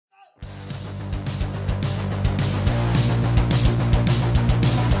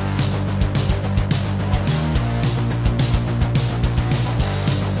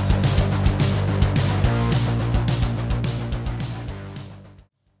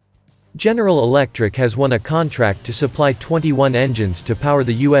General Electric has won a contract to supply 21 engines to power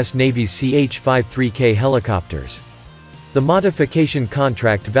the U.S. Navy's CH-53K helicopters. The modification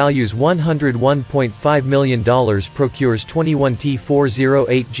contract values $101.5 million, procures 21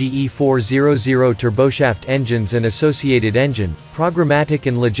 T408 GE400 turboshaft engines and associated engine, programmatic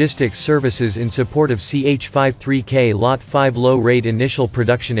and logistics services in support of CH-53K Lot 5 low-rate initial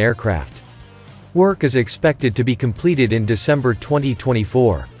production aircraft. Work is expected to be completed in December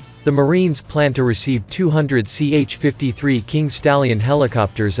 2024. The Marines plan to receive 200 CH-53 King Stallion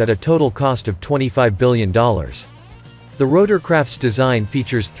helicopters at a total cost of $25 billion. The rotorcraft's design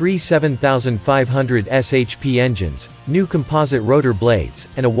features three 7,500 SHP engines, new composite rotor blades,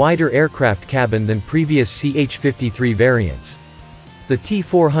 and a wider aircraft cabin than previous CH-53 variants. The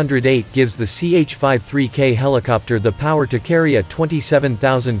T408 gives the CH-53K helicopter the power to carry a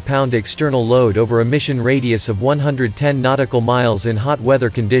 27,000-pound external load over a mission radius of 110 nautical miles in hot weather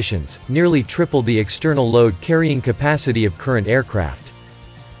conditions, nearly triple the external load carrying capacity of current aircraft.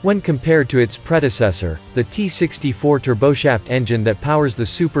 When compared to its predecessor, the T-64 turboshaft engine that powers the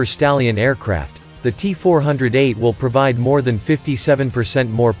Super Stallion aircraft, the T-408 will provide more than 57%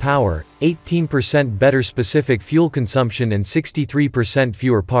 more power, 18% better specific fuel consumption and 63%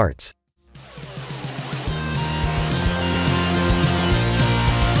 fewer parts.